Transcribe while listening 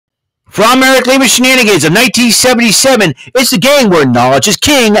From Eric Lima Shenanigans of 1977, it's the game where knowledge is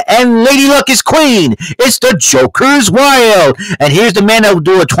king and Lady Luck is queen. It's the Joker's Wild. And here's the man that will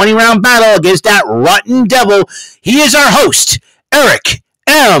do a 20-round battle against that rotten devil. He is our host, Eric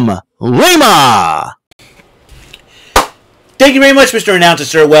M. Lima. Thank you very much, Mr. Announcer,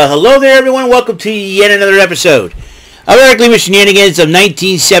 sir. Well, hello there, everyone. Welcome to yet another episode of Eric Lima Shenanigans of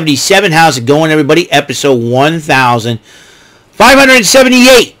 1977. How's it going, everybody? Episode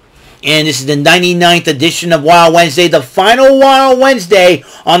 1578. And this is the 99th edition of Wild Wednesday, the final Wild Wednesday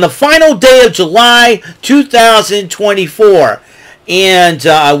on the final day of July 2024. And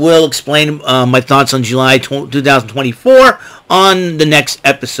I will explain my thoughts on July 2024 on the next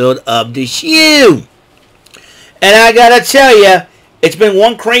episode of the show. And I gotta tell you, it's been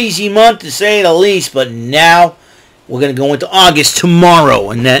one crazy month to say the least, but now we're gonna go into August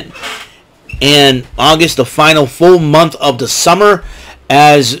tomorrow, and August, the final full month of the summer.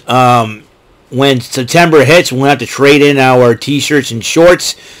 As when September hits, we'll have to trade in our t-shirts and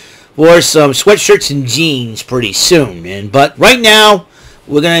shorts for some sweatshirts and jeans pretty soon. But right now,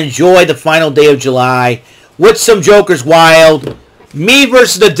 we're going to enjoy the final day of July with some Joker's Wild. Me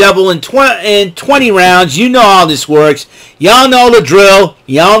versus the devil in 20 rounds. You know how this works. Y'all know the drill.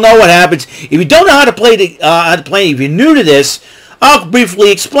 Y'all know what happens. If you don't know how to play, if you're new to this, I'll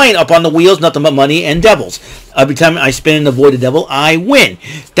briefly explain. Up on the wheels, nothing but money and devils. Every time I spin and avoid the devil, I win.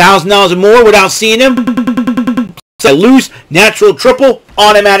 $1,000 or more without seeing him. I lose, natural triple,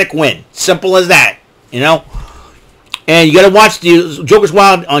 automatic win. Simple as that, you know. And you got to watch the Joker's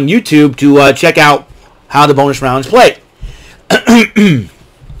Wild on YouTube to check out how the bonus rounds play.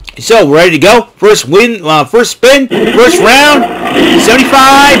 So, we're ready to go. First win, first spin, first round,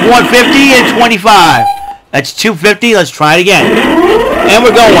 75, 150, and 25. That's 250. Let's try it again. And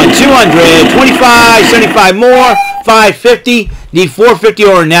we're going 200, 25, 75 more, 550. Need 450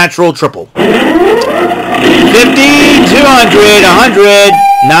 or a natural triple. 50, 200, 100,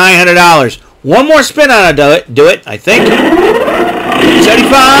 $900. One more spin on it. Do it, I think.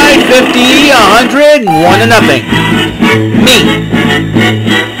 75, 50, 100, and 1-0. Me.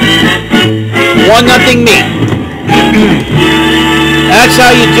 1-0 me. That's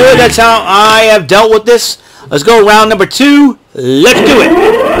how you do it. That's how I have dealt with this. Let's go round number 2. Let's do it.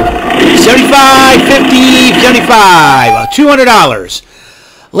 75, 50, 75. $200.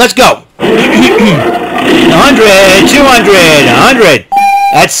 Let's go. 100, 200, 100.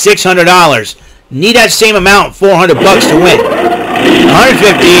 That's $600. Need that same amount, $400 to win.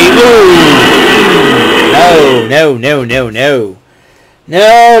 150. Ooh. No.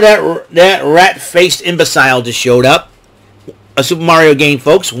 No, that rat-faced imbecile just showed up. A Super Mario game,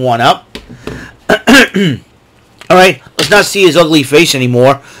 folks. 1 up. All right, let's not see his ugly face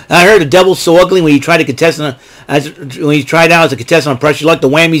anymore. I heard the devil's so ugly when he tried to contest when he tried out as a contestant on pressure luck, the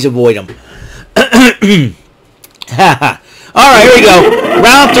whammies avoid him. All right, here we go.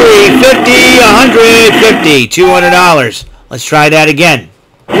 Round 3, 50, 150, $200. Let's try that again.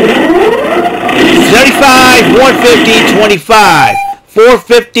 75, 150, 25,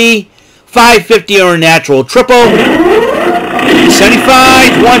 450, 550 or a natural triple.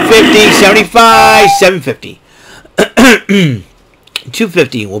 75, 150, 75, 750.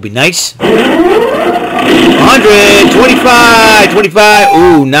 250 will be nice. 100, 25, 25.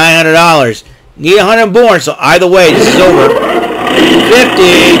 Ooh, $900. Need 100 more, so either way, this is over. 50, 50.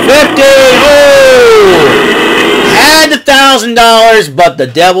 Oh! Had the $1,000, but the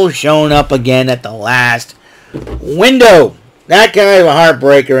devil shown up again at the last window. That kind of a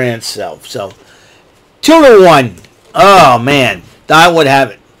heartbreaker in itself. So, 2-1. Oh, man. I would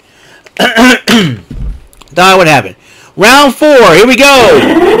have it. I would have it. Round 4. Here we go.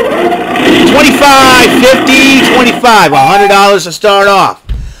 25, 50, 25. $100 to start off.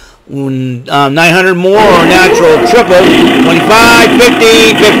 900 more or natural triple. 25,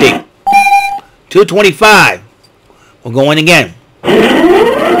 50, 50. 225. We're going again. 50,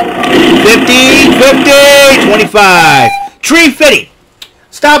 50, 25. 350.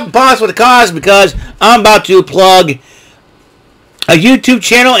 Stop and pause for the cause because I'm about to plug a YouTube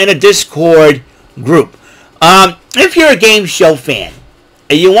channel and a Discord group. If you're a game show fan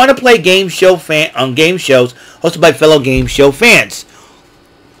and you want to play game shows hosted by fellow game show fans,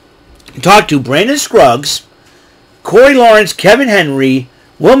 talk to Brandon Scruggs, Corey Lawrence, Kevin Henry,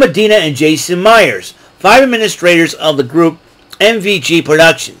 Will Medina, and Jason Myers, 5 administrators of the group MVG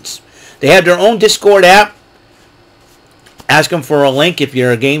Productions. They have their own Discord app. Ask them for a link if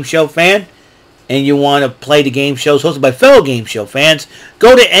you're a game show fan and you want to play the game shows hosted by fellow game show fans.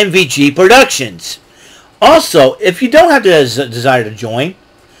 Go to MVG Productions. Also, if you don't have the desire to join,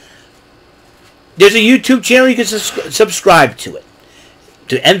 there's a YouTube channel you can subscribe to it.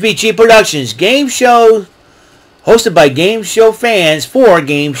 to MVG Productions, game show hosted by game show fans for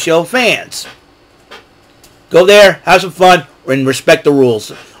game show fans. Go there, have some fun, and respect the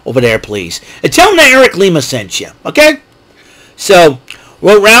rules over there, please. And tell them that Eric Lima sent you, okay? So,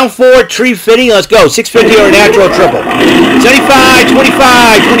 we're round 4, tree fitting. Let's go. 650 or a natural triple. 75,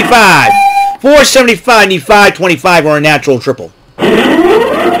 25, 25. 475, need 525 or a natural triple. 50, 50,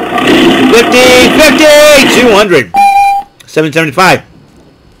 200. 775.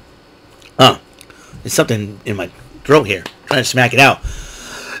 Huh. There's something in my throat here. I'm trying to smack it out.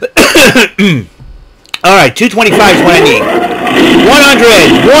 Alright, 225 is what I need.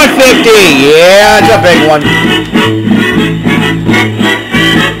 100, 150. Yeah, that's a big one.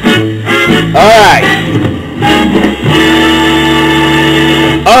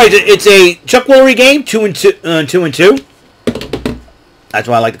 Alright, it's a Chuck Woolery game, 2 and 2. That's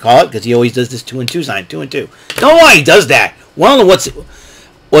why I like to call it, because he always does this 2 and 2 sign, 2 and 2. Don't know why he does that. Well, I don't know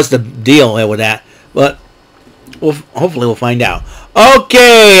what's the deal with that, but hopefully we'll find out.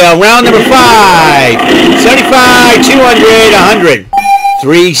 Okay, round number 5. 75, 200, 100.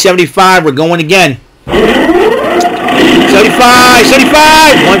 375, we're going again. 75,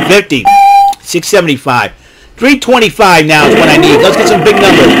 75, 150. 675. 325 now is what I need. Let's get some big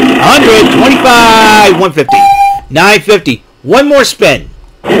numbers. 100, 25, 150. 950. One more spin.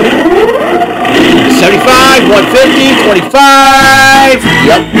 75, 150, 25.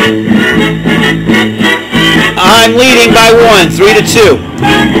 Yep. I'm leading by 1. 3 to 2.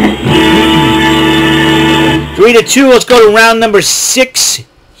 3 to 2. Let's go to round number 6.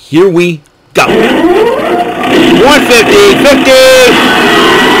 Here we go. 150, 50.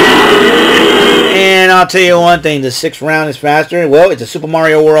 And I'll tell you one thing. The 6th round is faster. Well, it's a Super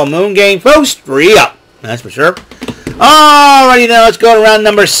Mario World Moon game, folks. 3 up. That's for sure. Alrighty, now let's go to round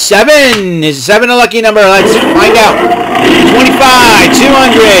number 7. Is 7 a lucky number? Let's find out. 25,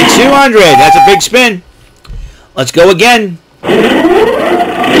 200, 200. That's a big spin. Let's go again.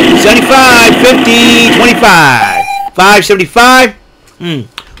 75, 50, 25. 575.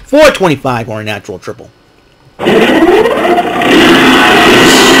 425 or a natural triple.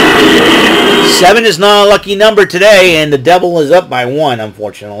 7 is not a lucky number today, and the devil is up by 1,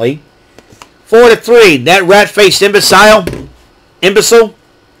 unfortunately. 4 to 3. That rat-faced imbecile.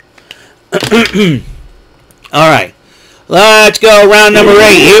 Alright. Let's go. Round number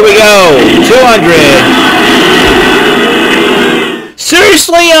 8. Here we go. 200.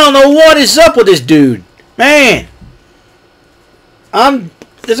 Seriously, I don't know what is up with this dude. Man.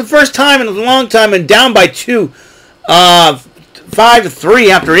 This is the first time in a long time and down by 2. 5 to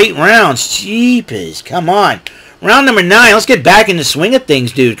 3 after 8 rounds. Jeepers. Come on. Round number 9. Let's get back in the swing of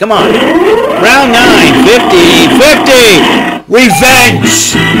things, dude. Come on. Round 9. 50. 50.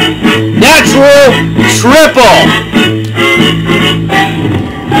 Revenge. Natural triple.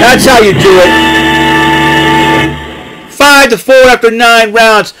 That's how you do it. 5 to 4 after 9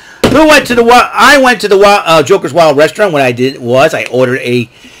 rounds. Who went to the? I went to the Joker's Wild Restaurant. What I did was I ordered a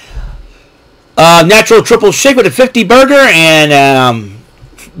natural triple shake with a 50 burger and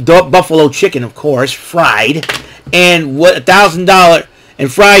buffalo chicken, of course, fried, and $1,000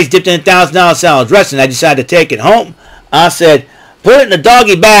 and fries dipped in $1,000 salad dressing. I decided to take it home. I said, put it in the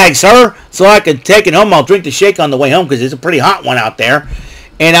doggy bag, sir, so I can take it home. I'll drink the shake on the way home because it's a pretty hot one out there,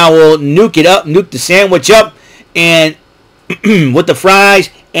 and I will nuke the sandwich up and with the fries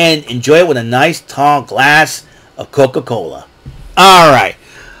and enjoy it with a nice tall glass of Coca-Cola. All right.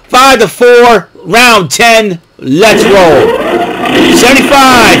 5 to 4, round 10, let's roll.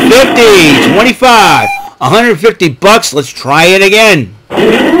 75, 50, 25, 150 bucks, let's try it again. 50,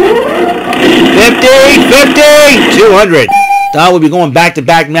 50, 200. Thought we'd be going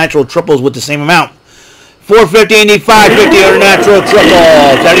back-to-back natural triples with the same amount. 450, I need 550 on a natural triple.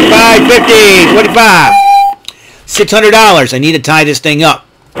 75, 50, 25. $600, I need to tie this thing up.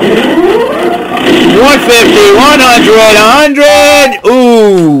 150, 100, 100.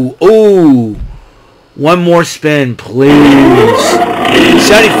 Ooh. One more spin, please.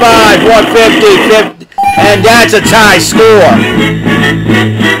 75, 150, 50. And that's a tie score.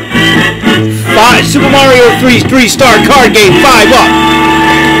 Super Mario 3's 3-star card game, 5 up.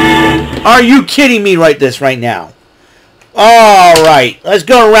 Are you kidding me right now? Alright, let's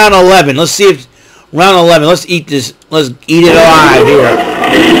go to round 11. Let's see if round 11, let's eat this. Let's eat it alive here.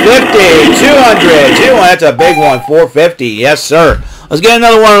 50, 200, 200. That's a big one. 450. Yes, sir. Let's get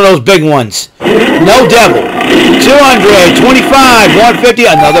another one of those big ones. No devil. 200, 25, 150.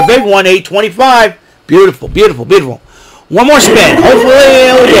 Another big one. 825. Beautiful, beautiful, beautiful. One more spin. Hopefully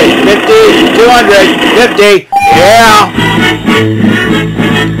it'll get it. 50, 200, 50. Yeah.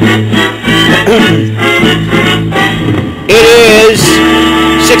 It is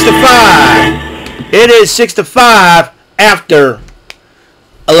 6-5. It is 6-5 after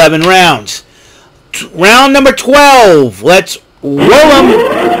 11 rounds. Round number 12. Let's roll them.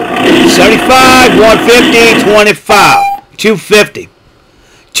 75, 150, 25, 250.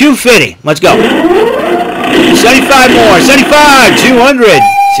 250. Let's go. 75 more. 75, 200,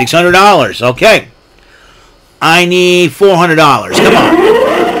 $600. Okay. I need $400. Come on.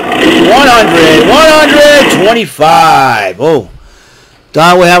 100, 125. Oh.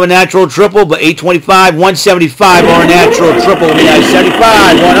 Don will have a natural triple, but 825, 175 or a natural triple. We have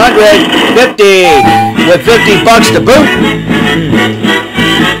 75, 150 with $50 to boot.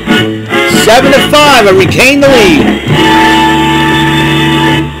 7-5. I retain the lead.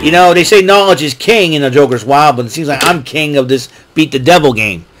 You know, they say knowledge is king in the Joker's Wild, but it seems like I'm king of this beat the devil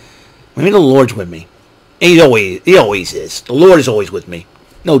game. Maybe the Lord's with me. And he always is. The Lord is always with me.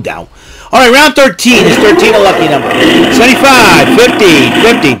 No doubt. All right, round 13. Is 13 a lucky number? 75, 50,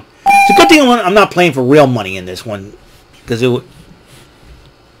 50. It's a good thing I'm not playing for real money in this one. Because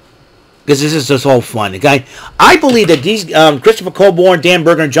this is just all fun. I believe that these Christopher Colborn, Dan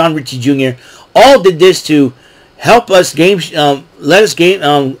Berger, and John Ritchie Jr. all did this to help us us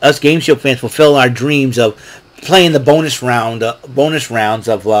game show fans fulfill our dreams of playing the bonus rounds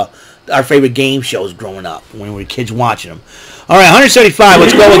of our favorite game shows growing up when we were kids watching them. All right, 175.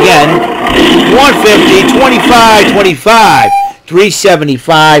 Let's go again. 150, 25, 25,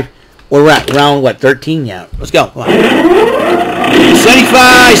 375. We're at round, 13 now. Let's go. Come on.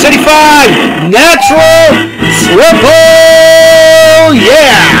 75, 75. Natural triple.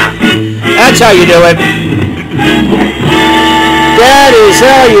 Yeah. That's how you do it. That is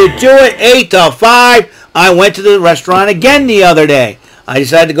how you do it. 8-5. I went to the restaurant again the other day. I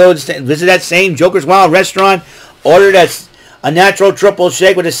decided to go visit that same Joker's Wild restaurant. Ordered a natural triple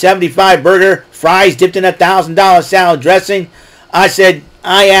shake with a 75 burger, fries dipped in $1,000 salad dressing. I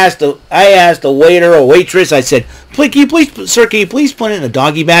asked the waiter or waitress. I said, "Sir, can you please put it in a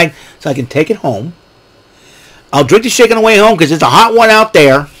doggy bag so I can take it home? I'll drink the shake on the way home because it's a hot one out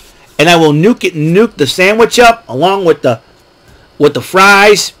there, and I will nuke the sandwich up along with the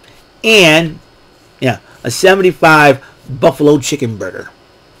fries and a 75 buffalo chicken burger,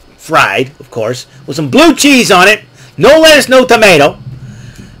 fried, of course, with some blue cheese on it. No lettuce, no tomato.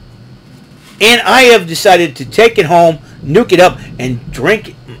 And I have decided to take it home, nuke it up, and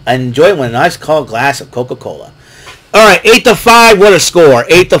drink and enjoy it with a nice cold glass of Coca-Cola." All right, 8-5. What a score.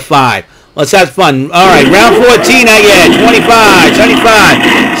 8-5. Let's have fun. All right, round 14, not yet. 25,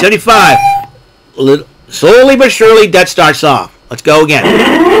 75, 75. Slowly but surely, that starts off. Let's go again.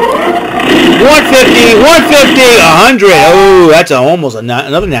 150, 100. Oh, that's almost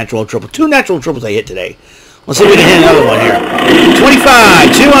another natural triple. 2 natural triples I hit today. Let's see if we can hit another one here.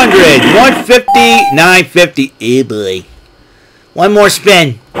 25, 200, 150, 950. Eh, boy. One more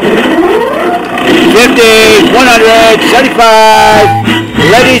spin. 50, 100, 75.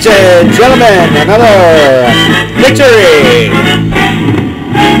 Ladies and gentlemen, another victory.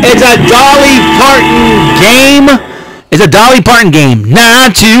 It's a Dolly Parton game. It's a Dolly Parton game.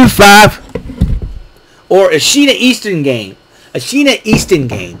 9-5. Or a Sheena Easton game. A Sheena Easton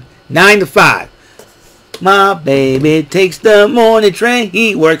game. 9-5. My baby takes the morning train.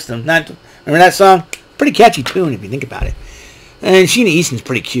 He works them. Remember that song? Pretty catchy tune if you think about it. And Sheena Easton's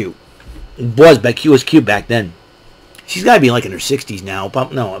pretty cute. She was cute back then. She's got to be like in her 60s now.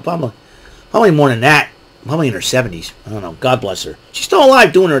 Probably more than that. Probably in her 70s. I don't know. God bless her. She's still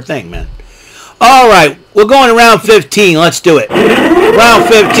alive doing her thing, man. All right. We're going to round 15. Let's do it. Round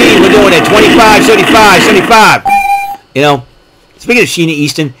 15. We're doing it. 25, 75, 75. You know, speaking of Sheena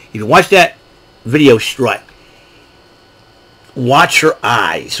Easton, if you watch that video strut, watch her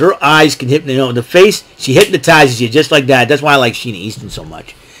eyes. Her eyes can the face, she hypnotizes you just like that. That's why I like Sheena Easton so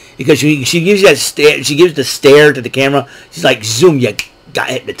much. Because she gives you that stare, she gives the stare to the camera. She's like, zoom, you got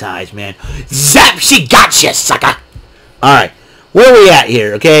hypnotized, man. Zap, she got you, sucker. Alright, where are we at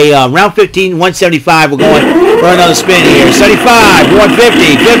here? Okay, round 15, 175. We're going for another spin here. 75,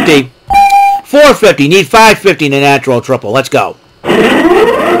 150, 50, 450. Need 550 in a natural triple. Let's go.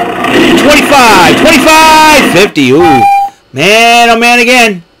 25, 25, 50. Ooh. Man, oh man,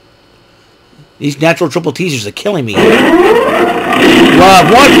 again. These natural triple teasers are killing me here.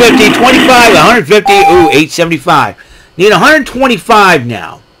 150, 25, 150. Ooh, 875. Need 125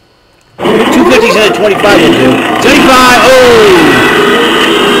 now. 250s and a 25 will do. 75.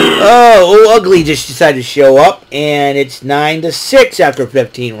 Oh, Ugly just decided to show up. And it's 9-6 after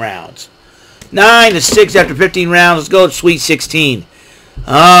 15 rounds. 9-6 after 15 rounds. Let's go to Sweet 16.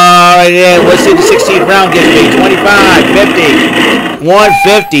 Alright, yeah, let's see the 16th round gives me. 25, 50,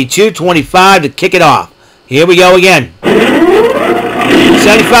 150, 225 to kick it off. Here we go again. 25,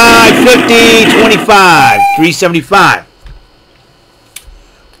 75, 50, 25, 375.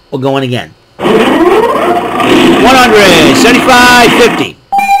 We're going again. 100, 75, 50,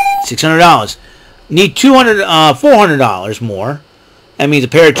 $600. Need $400 more. That means a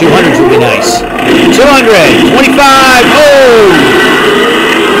pair of 200s would be nice. 200, 25.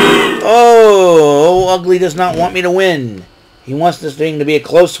 Oh, Ugly does not want me to win. He wants this thing to be a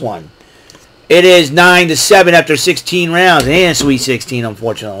close one. It is 9-7 after 16 rounds. And Sweet 16,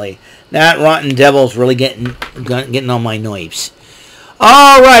 unfortunately. That Rotten Devil's really getting on my nerves.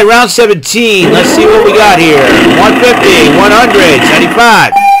 All right, round 17. Let's see what we got here. 150, 100,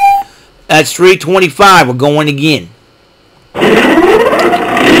 75. That's 325. We're going again. 50,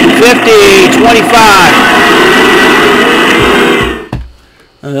 25.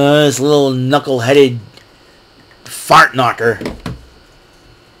 This little knuckle-headed fart knocker.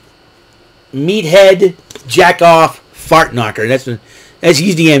 Meathead, jack-off, fart knocker. That's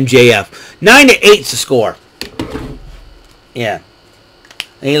he's the MJF. 9-8's the score. Yeah.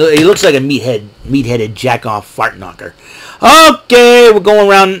 He looks like a meatheaded jack-off fart knocker. Okay, we're going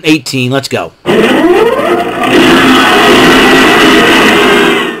around 18. Let's go.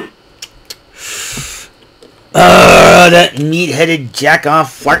 That meat-headed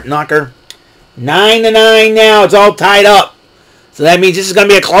jack-off fart knocker. 9-9 now. It's all tied up. So that means this is going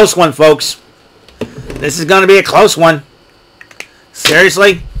to be a close one, folks. This is going to be a close one.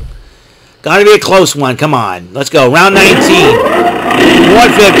 Seriously? Got to be a close one. Come on. Let's go. Round 19.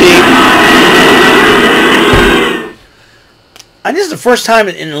 150. And this is the first time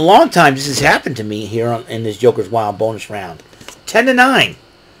in a long time this has happened to me here in this Joker's Wild bonus round. 10-9.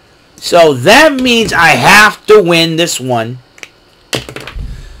 So that means I have to win this one.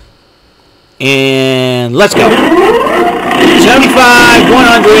 And let's go. 75,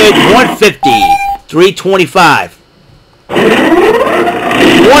 100, 150, 325.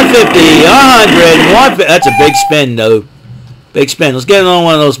 150, 100, 150. That's a big spin, though. Big spin. Let's get another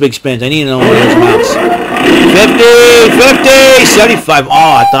one of those big spins. I need another one of those amounts. 50, 50, 75. Oh,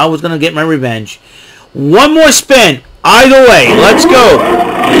 I thought I was going to get my revenge. One more spin. Either way, let's go.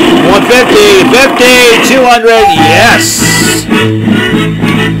 150, 50, 200. Yes.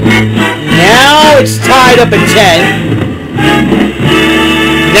 Now it's tied up at 10.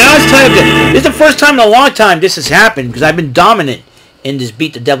 Now it's tied up at 10. This is the first time in a long time this has happened because I've been dominant in this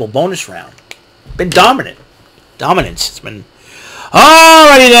Beat the Devil bonus round. Been dominant. Dominance. It's been...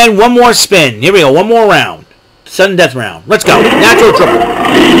 Alrighty then, one more spin. Here we go, one more round. Sudden death round. Let's go. Natural triple.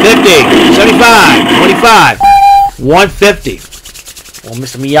 50, 75, 25, 150. Oh,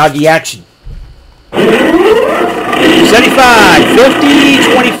 Mr. Miyagi action. 75, 50,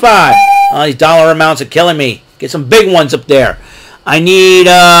 25. Oh, these dollar amounts are killing me. Get some big ones up there. I need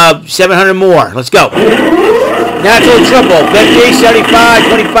 700 more. Let's go. Natural triple. 50, 75,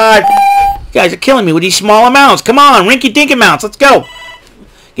 25. You guys are killing me with these small amounts. Come on, rinky-dink amounts. Let's go.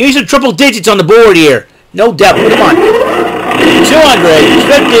 Give me some triple digits on the board here. No devil. Come on. 200,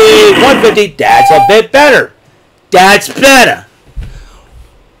 50, 150. That's a bit better. That's better.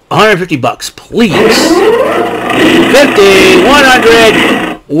 150 bucks, please. 50,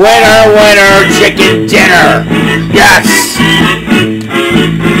 100. Winner, winner, chicken dinner. Yes.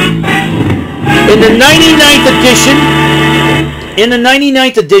 In the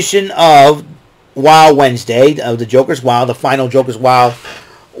 99th edition of Wild Wednesday, of the Joker's Wild, the final Joker's Wild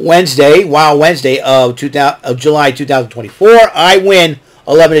Wednesday of July 2024, I win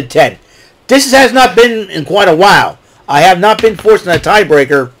 11-10. This has not been in quite a while. I have not been forced in a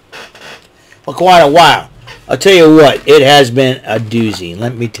tiebreaker for quite a while. I'll tell you what, it has been a doozy,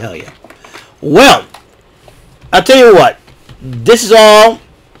 let me tell you. Well, I'll tell you what, this is all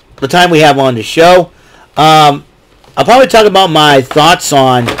the time we have on the show. I'll probably talk about my thoughts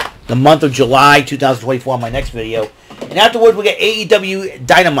on the month of July 2024 on my next video. And afterwards, we'll get AEW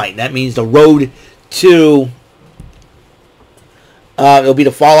Dynamite. That means the road to... it'll be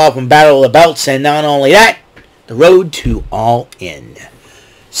the fallout from Battle of the Belts. And not only that, the road to All In.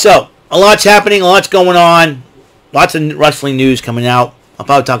 So, a lot's happening. A lot's going on. Lots of wrestling news coming out. I'll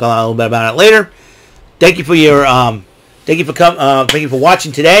probably talk a little bit about it later. Thank you for your... thank you for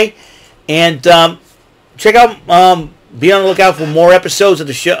watching today. And check out... be on the lookout for more episodes of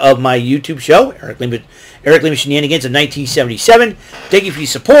the show, of my YouTube show, Eric Lima Shenanigans of 1977. Thank you for your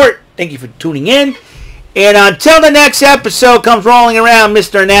support. Thank you for tuning in. And until the next episode comes rolling around,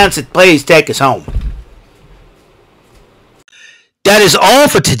 Mr. Announcer, please take us home. That is all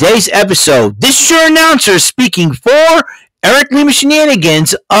for today's episode. This is your announcer speaking for Eric Lima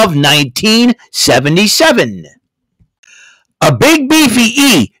Shenanigans of 1977. A big beefy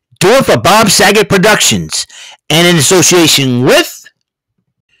E, do it for Bob Saget Productions. and in association with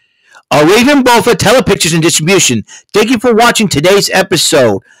Raven Bofa Telepictures and Distribution. Thank you for watching today's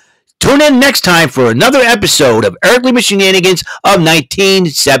episode. Tune in next time for another episode of Earthly Shenanigans of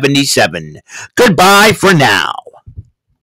 1977. Goodbye for now.